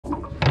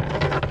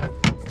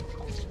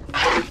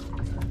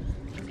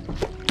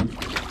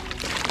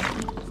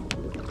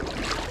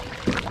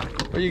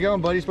Where you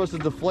going, buddy? You're supposed to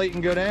deflate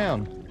and go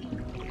down.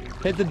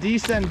 Hit the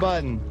descend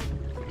button.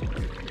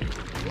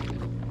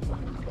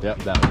 Yep,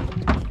 that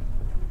one.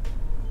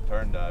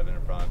 Turn diving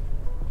in front.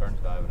 Turns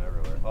diving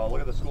everywhere. Oh, look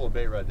at the school of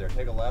bait right there.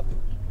 Take a left.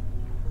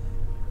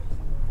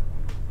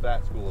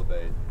 Fat school of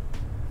bait.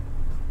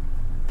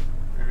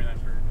 Maybe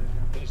that's for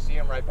vision. Can you see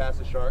him right past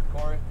the shark,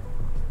 Corey?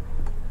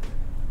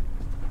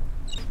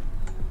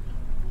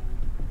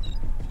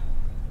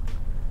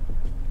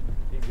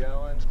 Keep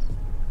going.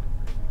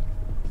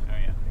 Oh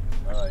yeah.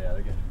 Oh yeah,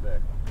 they're getting thick.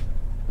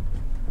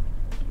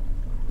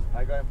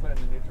 I go ahead and put it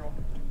into neutral.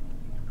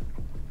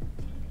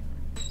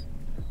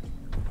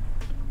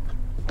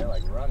 They're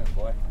like running,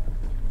 boy.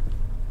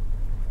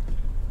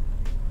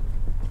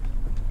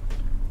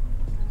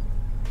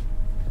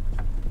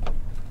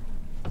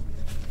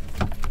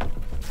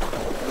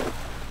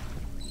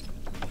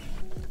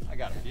 I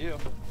got a few.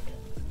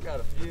 Got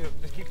a few.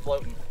 Just keep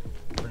floating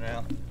for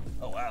now.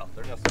 Oh wow,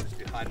 they're just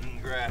be hiding in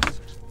the grass.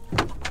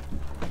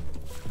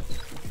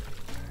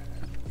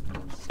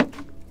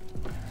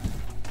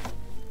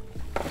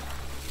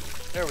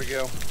 There we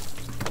go.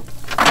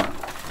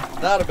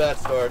 Not a bad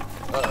start.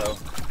 Uh-oh.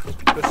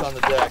 Fish on the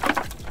deck.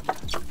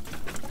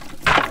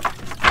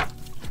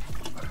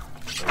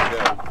 There we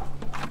go.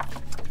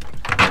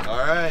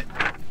 All right.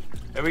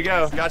 There we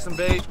go. Got some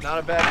bait. Not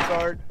a bad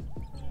start.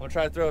 I'm gonna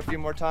try to throw a few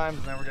more times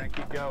and then we're gonna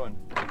keep going.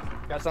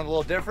 Got something a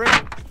little different.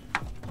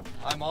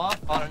 I'm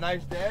off on a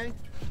nice day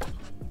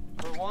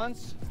for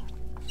once.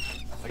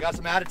 I got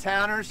some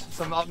out-of-towners,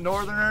 some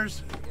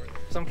up-northerners,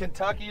 some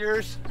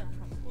Kentuckiers,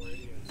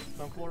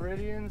 some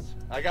Floridians.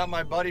 I got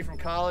my buddy from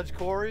college,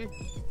 Corey,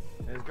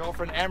 and his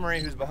girlfriend, Emery,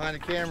 who's behind the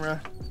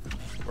camera.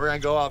 We're gonna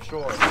go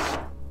offshore.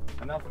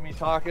 Enough of me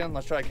talking,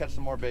 let's try to catch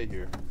some more bait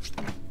here.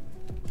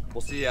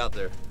 We'll see you out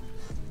there.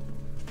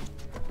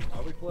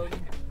 Are we floating?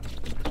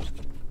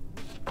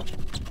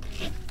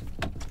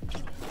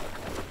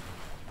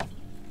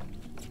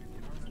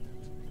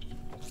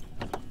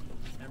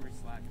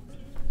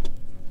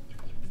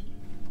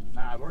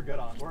 Nah, we're good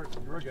on. We're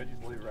good.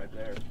 Just leave it right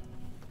there.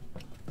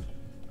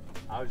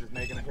 I was just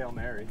making a Hail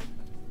Mary.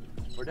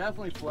 We're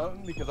definitely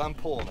floating because I'm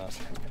pulling us.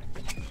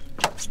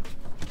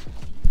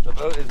 The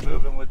boat is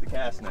moving with the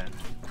cast net.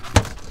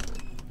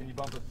 Can you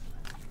bump us?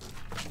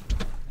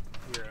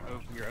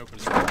 You're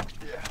opening.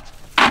 Yeah.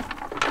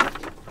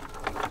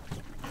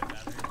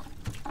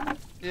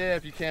 Yeah,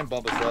 if you can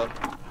bump us up.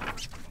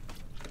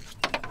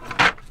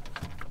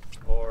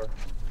 Or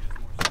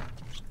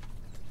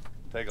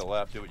take a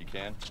left, do what you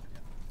can.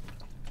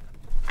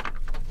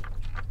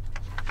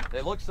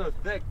 They look so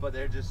thick, but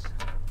they're just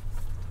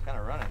kind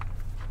of running.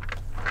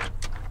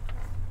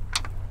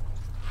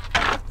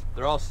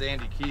 They're all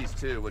sandy keys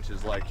too, which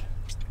is like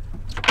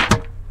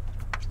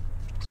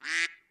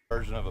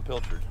version of a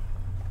pilchard.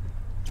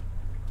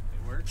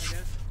 They work, I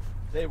guess?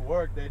 They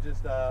work, they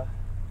just, they're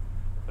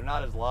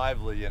not as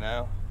lively, you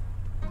know?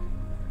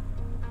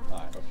 All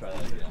right, let's try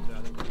that again.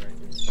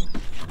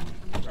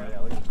 Right, yeah,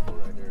 look at this pool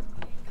right here.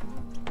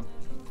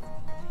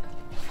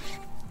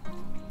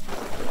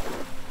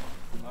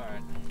 All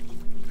right.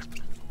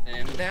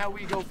 And now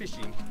we go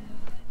fishing.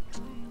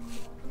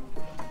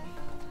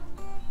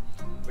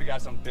 We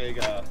got some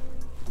big,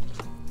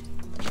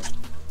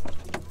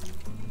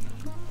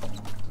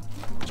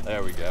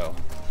 there we go.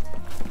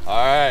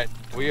 All right,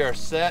 we are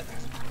set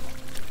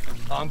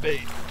on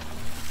bait.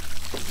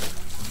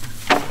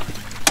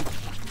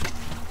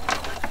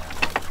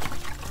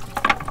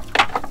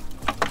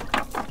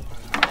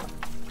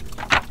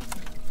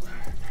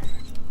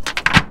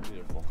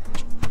 Beautiful.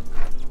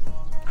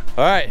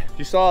 All right,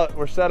 you saw it,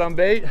 we're set on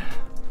bait.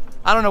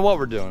 I don't know what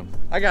we're doing.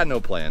 I got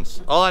no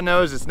plans. All I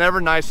know is it's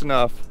never nice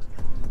enough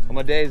on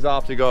my days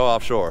off to go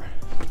offshore.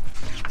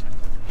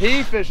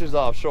 He fishes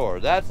offshore.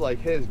 That's like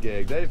his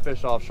gig. They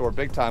fish offshore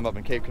big time up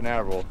in Cape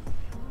Canaveral.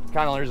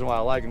 Kind of the reason why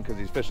I like him, because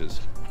he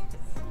fishes.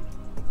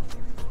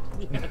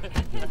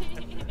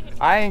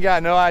 I ain't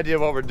got no idea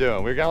what we're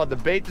doing. We're gonna let the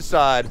bait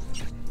decide.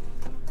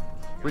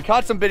 We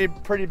caught some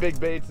pretty big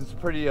baits and some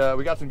pretty,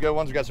 we got some good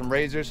ones. We got some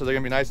razors, so they're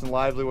gonna be nice and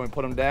lively when we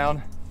put them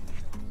down.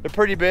 They're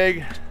pretty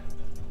big.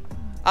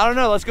 I don't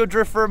know, let's go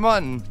drift for a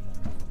month.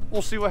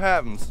 We'll see what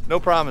happens. No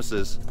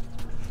promises.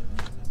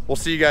 We'll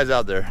see you guys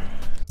out there.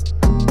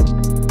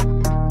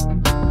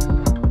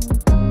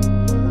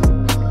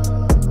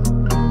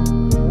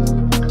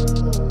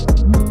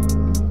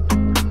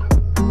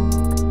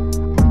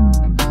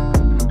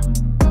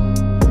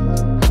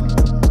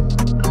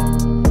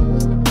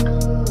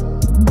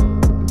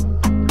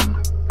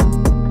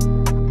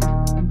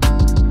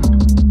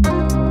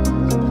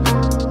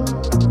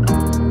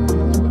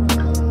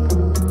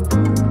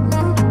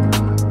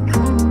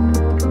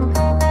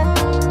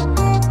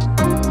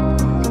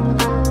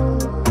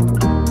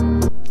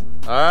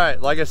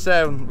 Like I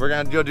said, we're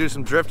gonna go do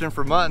some drifting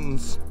for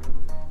muttons.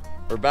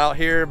 We're about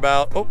here,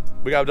 oh,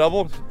 we got a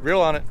double.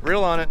 Reel on it,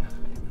 reel on it,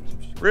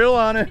 reel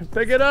on it.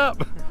 Pick it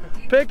up,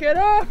 pick it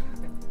up.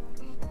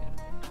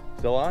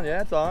 Still on?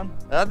 Yeah, it's on.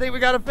 I think we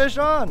got a fish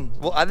on.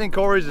 Well, I think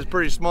Corey's is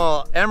pretty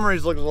small.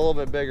 Emery's looks a little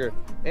bit bigger.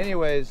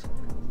 Anyways,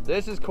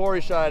 This is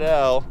Corey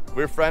Scheidel.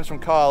 We're friends from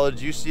college,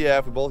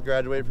 UCF. We both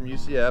graduated from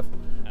UCF.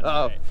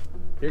 Uh-oh. Right.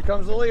 Here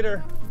comes the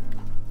leader.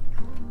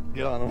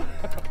 Get on him.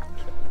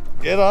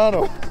 Get on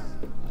him.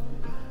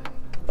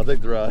 I'll take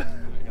the rod.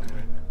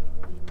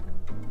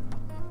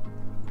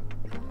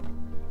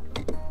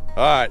 All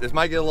right, this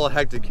might get a little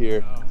hectic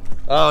here.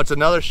 Oh, it's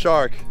another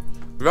shark.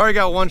 We've already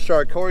got one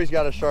shark. Corey's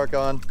got a shark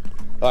on.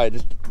 All right,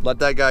 just let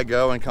that guy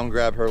go and come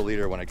grab her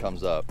leader when it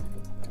comes up.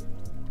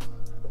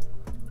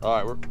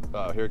 All right,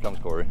 oh, here comes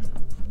Corey.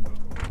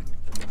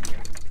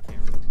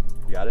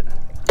 You got it?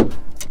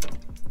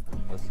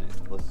 Let's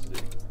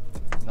see.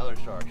 Another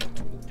shark.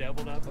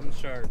 Doubled up on the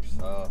sharks.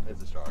 Oh,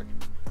 it's a shark.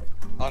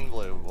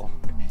 Unbelievable.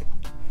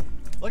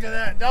 Look at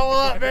that, double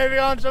up, baby,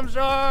 on some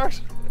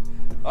sharks.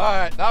 All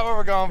right, not what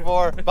we're going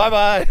for.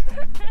 Bye-bye.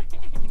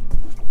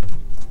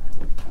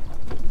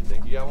 You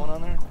think you got one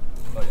on there?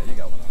 Oh yeah, you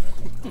got one on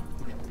there.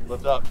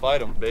 Lift up,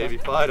 fight him, baby,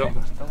 fight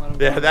him.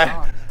 Yeah,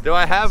 that. Do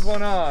I have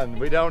one on?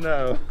 We don't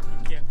know.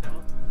 You can't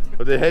tell.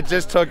 But it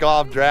just took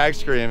off drag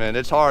screaming.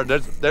 It's hard.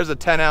 There's a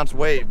 10-ounce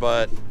weight,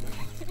 but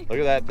look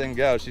at that thing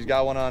go. She's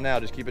got one on now.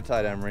 Just keep it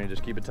tight, Emery.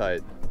 Just keep it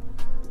tight.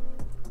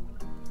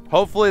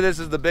 Hopefully this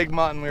is the big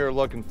mutton we were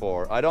looking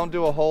for. I don't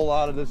do a whole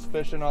lot of this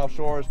fishing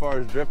offshore as far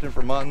as drifting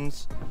for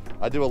muttons.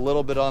 I do a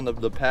little bit on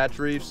the patch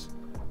reefs.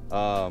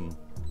 But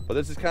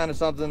this is kind of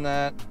something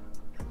that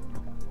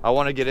I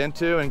want to get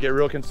into and get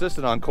real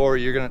consistent on.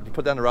 Corey, you're going to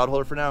put down the rod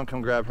holder for now and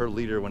come grab her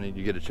leader when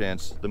you get a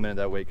chance, the minute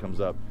that weight comes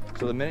up.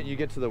 So the minute you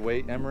get to the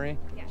weight, Emery,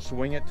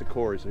 swing it to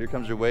Corey. So here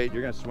comes your weight,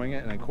 you're going to swing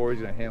it, and then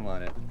Corey's going to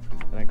handline it.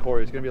 And then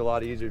Corey, it's going to be a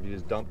lot easier if you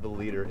just dump the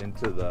leader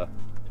into the,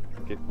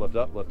 lift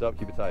up,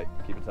 keep it tight,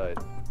 keep it tight.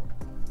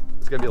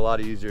 It's going to be a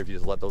lot easier if you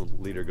just let the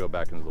leader go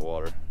back into the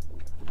water.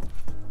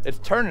 It's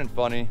turning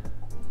funny.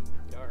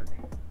 Dark.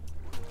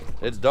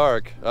 It's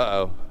dark.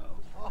 Uh-oh.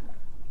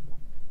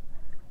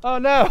 Oh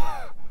no!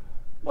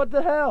 What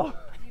the hell?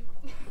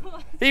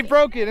 He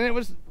broke it, and it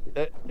was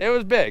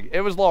big.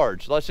 It was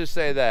large. Let's just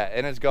say that,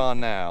 and it's gone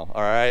now.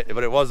 All right,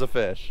 but it was a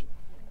fish.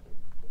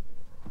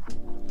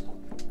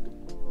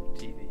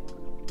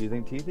 Teethy. Do you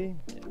think teethy?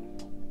 Yeah.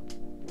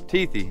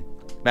 Teethy,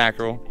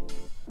 mackerel,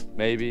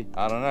 maybe.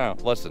 I don't know.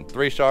 Listen,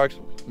 3 sharks,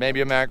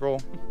 maybe a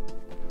mackerel.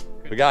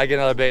 We gotta get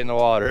another bait in the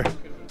water.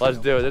 Let's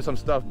do it. There's some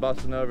stuff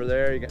busting over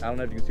there. I don't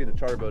know if you can see the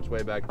charter boats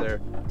way back there.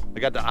 We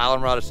got the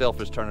ISLAMORADA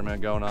sailfish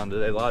tournament going on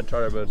today. A lot of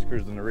charter boats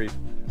cruising the reef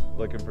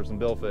looking for some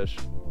billfish.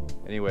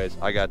 Anyways,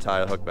 I got to tie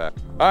a hook back.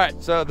 All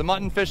right, so the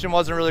mutton fishing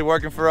wasn't really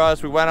working for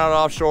us. We went out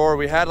offshore.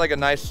 We had like a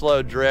nice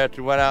slow drift.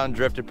 We went out and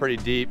drifted pretty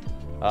deep.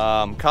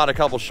 Caught a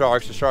couple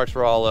sharks. The sharks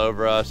were all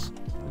over us.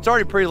 It's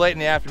already pretty late in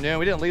the afternoon.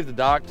 We didn't leave the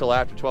dock till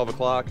after 12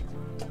 o'clock.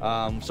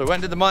 So we went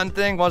and did the mutton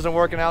thing, wasn't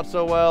working out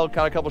so well,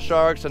 caught a couple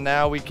sharks, and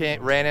now we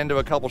ran into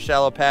a couple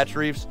shallow patch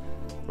reefs.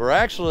 We're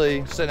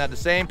actually sitting at the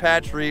same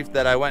patch reef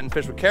that I went and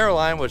fished with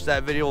Caroline, which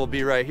that video will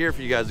be right here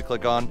for you guys to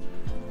click on.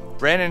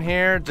 Ran in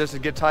here just to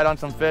get tight on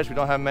some fish. We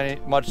don't have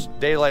much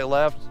daylight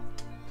left.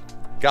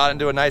 Got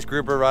into a nice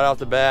grouper right off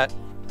the bat.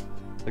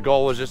 The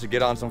goal was just to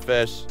get on some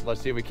fish. Let's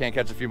see if we can't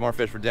catch a few more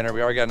fish for dinner.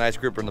 We already got a nice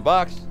grouper in the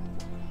box.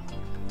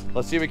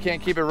 Let's see if we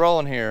can't keep it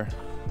rolling here.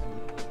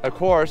 Of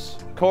course,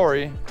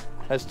 Corey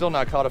has still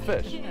not caught a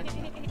fish.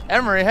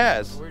 Emery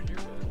has. Where's your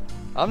fish?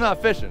 I'm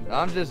not fishing.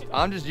 I'm just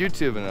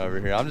YouTubing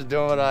over here. I'm just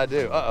doing what I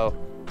do. Uh-oh.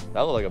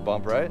 That looked like a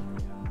bump, right?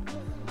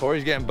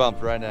 Corey's getting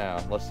bumped right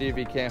now. Let's see if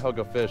he can't hook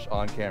a fish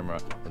on camera,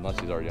 unless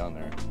he's already on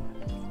there.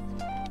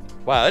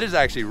 Wow, it is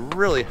actually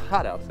really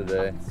hot out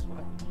today.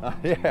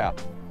 Yeah.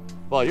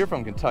 Well, you're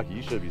from Kentucky.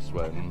 You should be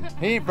sweating.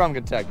 He ain't from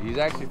Kentucky. He's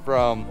actually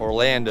from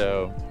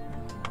Orlando.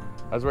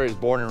 That's where he was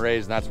born and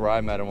raised, and that's where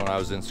I met him when I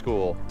was in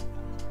school.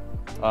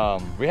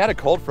 We had a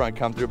cold front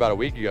come through about a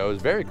week ago. It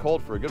was very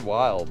cold for a good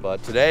while,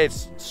 but today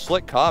it's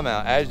slick calm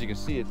out. As you can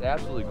see, it's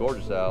absolutely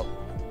gorgeous out,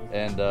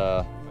 and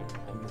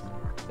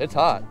it's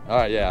hot. All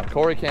right, yeah,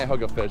 Corey can't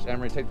hook a fish.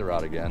 Emery, take the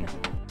rod again.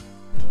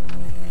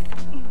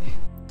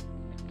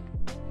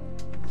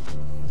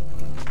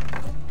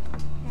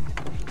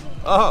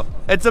 Oh,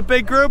 it's a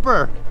big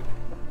grouper.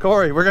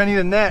 Corey, we're gonna need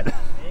a net.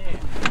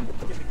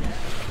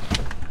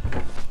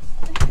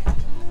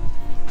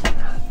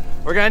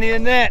 We're gonna need a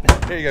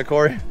net. Here you go,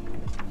 Corey.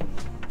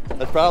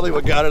 That's probably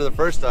what got her the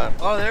first time.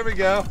 Oh, there we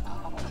go.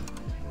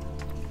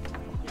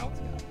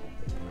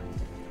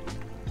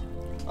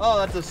 Oh,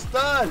 that's a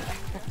stud.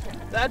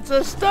 That's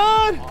a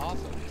stud.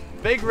 Awesome.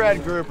 Big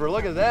red grouper.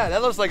 Look at that.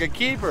 That looks like a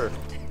keeper.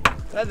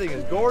 That thing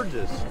is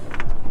gorgeous.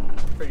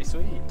 Pretty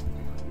sweet.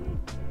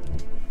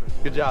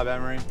 Good job,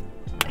 Emery.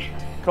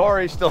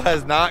 Corey still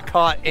has not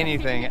caught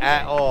anything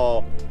at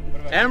all.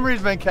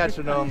 Emery's been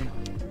catching them.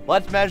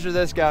 Let's measure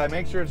this guy,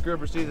 make sure it's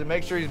grouper season,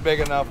 make sure he's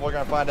big enough. We're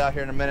gonna find out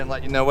here in a minute and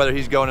let you know whether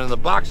he's going into the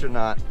box or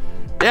not.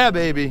 Yeah,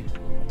 baby.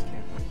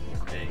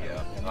 There you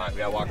go. All right, we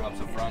gotta walk him up to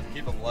the front.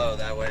 Keep him low,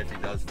 that way if he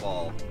does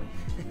fall,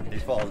 he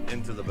falls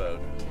into the boat.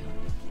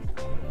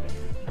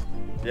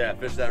 Yeah,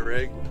 fish that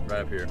rig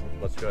right up here.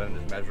 Let's go ahead and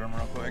just measure him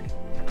real quick.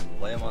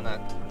 Lay him on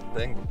that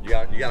thing. You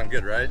got him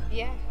good, right?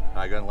 Yeah. All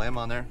right, go ahead and lay him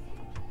on there.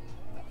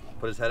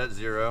 Put his head at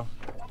 0.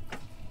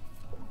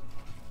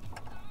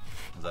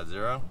 Is that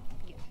 0?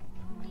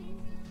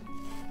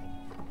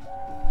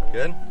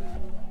 Good?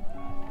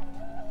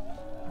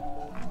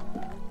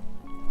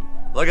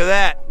 Look at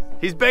that.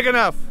 He's big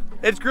enough.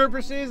 It's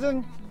grouper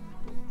season.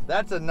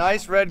 That's a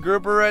nice red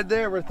grouper right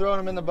there. We're throwing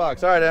him in the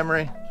box. All right,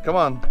 Emery, come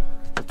on.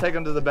 Let's take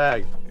him to the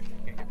bag.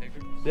 Can't get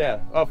pictures?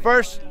 Yeah. Oh,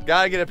 first,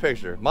 gotta get a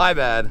picture. My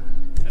bad.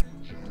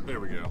 There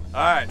we go.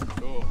 All right.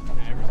 Cool.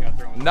 Emery's got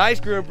to throw in.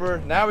 Nice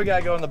grouper. Now we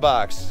gotta go in the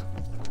box.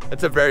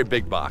 It's a very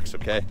big box,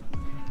 okay?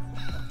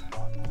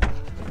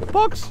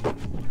 Box.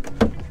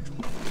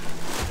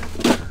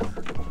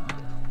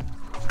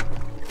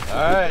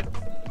 All right.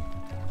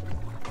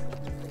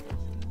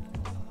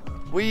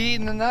 We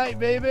eating tonight,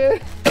 baby.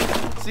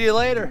 See you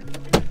later.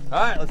 All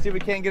right, let's see if we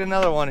can't get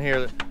another one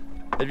here.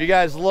 If you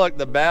guys look,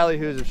 the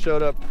ballyhoos have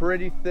showed up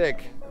pretty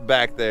thick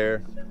back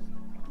there.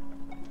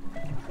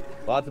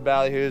 Lots of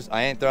ballyhoos.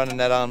 I ain't throwing a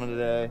net on them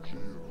today.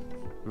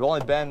 We've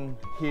only been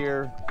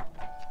here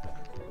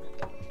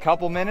a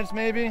couple minutes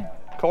maybe.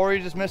 Corey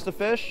just missed a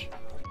fish.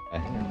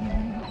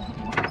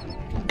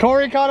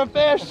 Corey caught a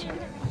fish.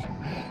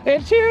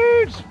 It's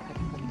huge.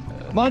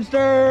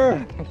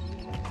 Monster.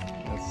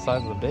 That's the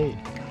size of the bait.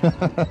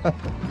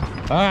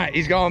 All right,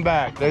 he's going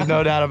back. There's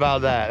no doubt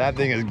about that. That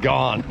thing is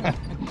gone.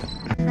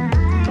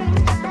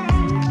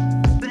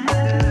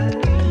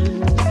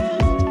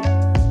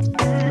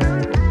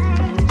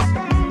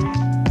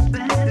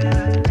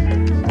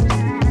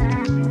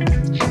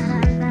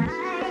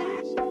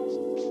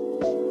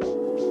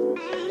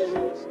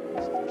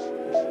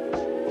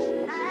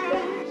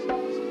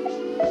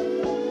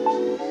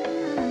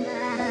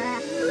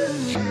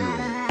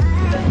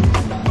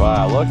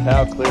 Wow, look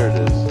how clear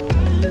it is.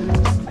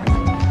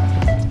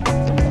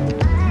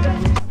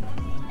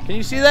 Can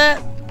you see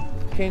that?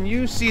 Can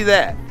you see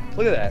that?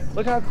 Look at that.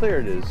 Look how clear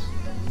it is.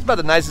 It's about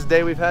the nicest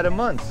day we've had in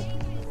months.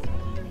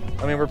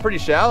 I mean, we're pretty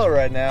shallow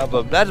right now,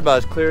 but that's about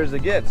as clear as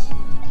it gets.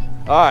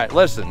 All right,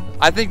 listen.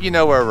 I think you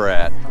know where we're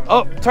at.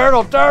 Oh,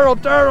 turtle, turtle,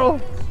 turtle.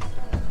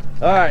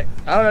 All right,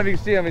 I don't know if you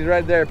can see him. He's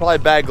right there. Probably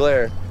bad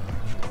glare.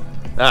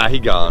 Ah, he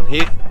gone.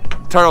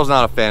 Turtle's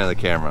not a fan of the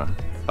camera.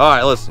 All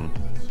right, listen.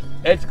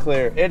 It's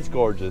clear. It's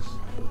gorgeous.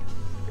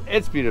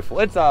 It's beautiful.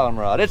 It's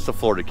ISLAMORADA. It's the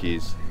Florida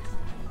Keys.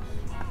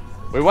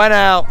 We went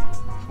out,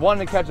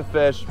 wanted to catch a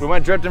fish. We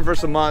went drifting for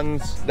some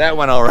muttons. That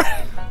went all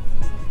right.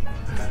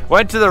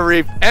 Went to the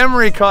reef.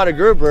 Emery caught a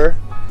grouper.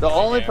 The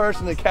only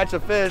person to catch a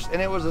fish,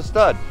 and it was a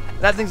stud.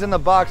 That thing's in the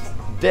box,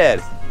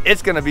 dead.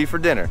 It's gonna be for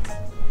dinner.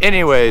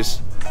 Anyways,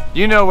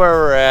 you know where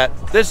we're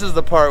at. This is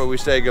the part where we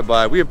say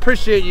goodbye. We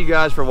appreciate you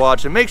guys for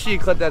watching. Make sure you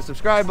click that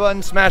subscribe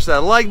button, smash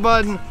that like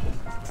button.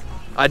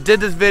 I did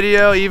this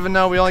video even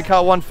though we only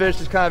caught one fish,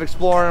 just kind of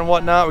exploring and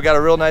whatnot. We got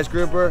a real nice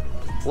grouper.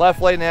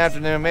 Left late in the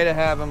afternoon, made it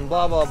happen,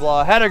 blah, blah,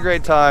 blah. Had a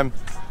great time.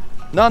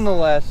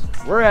 Nonetheless,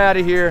 we're out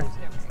of here.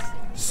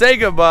 Say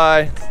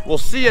goodbye. We'll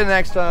see you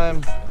next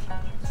time.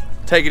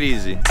 Take it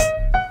easy.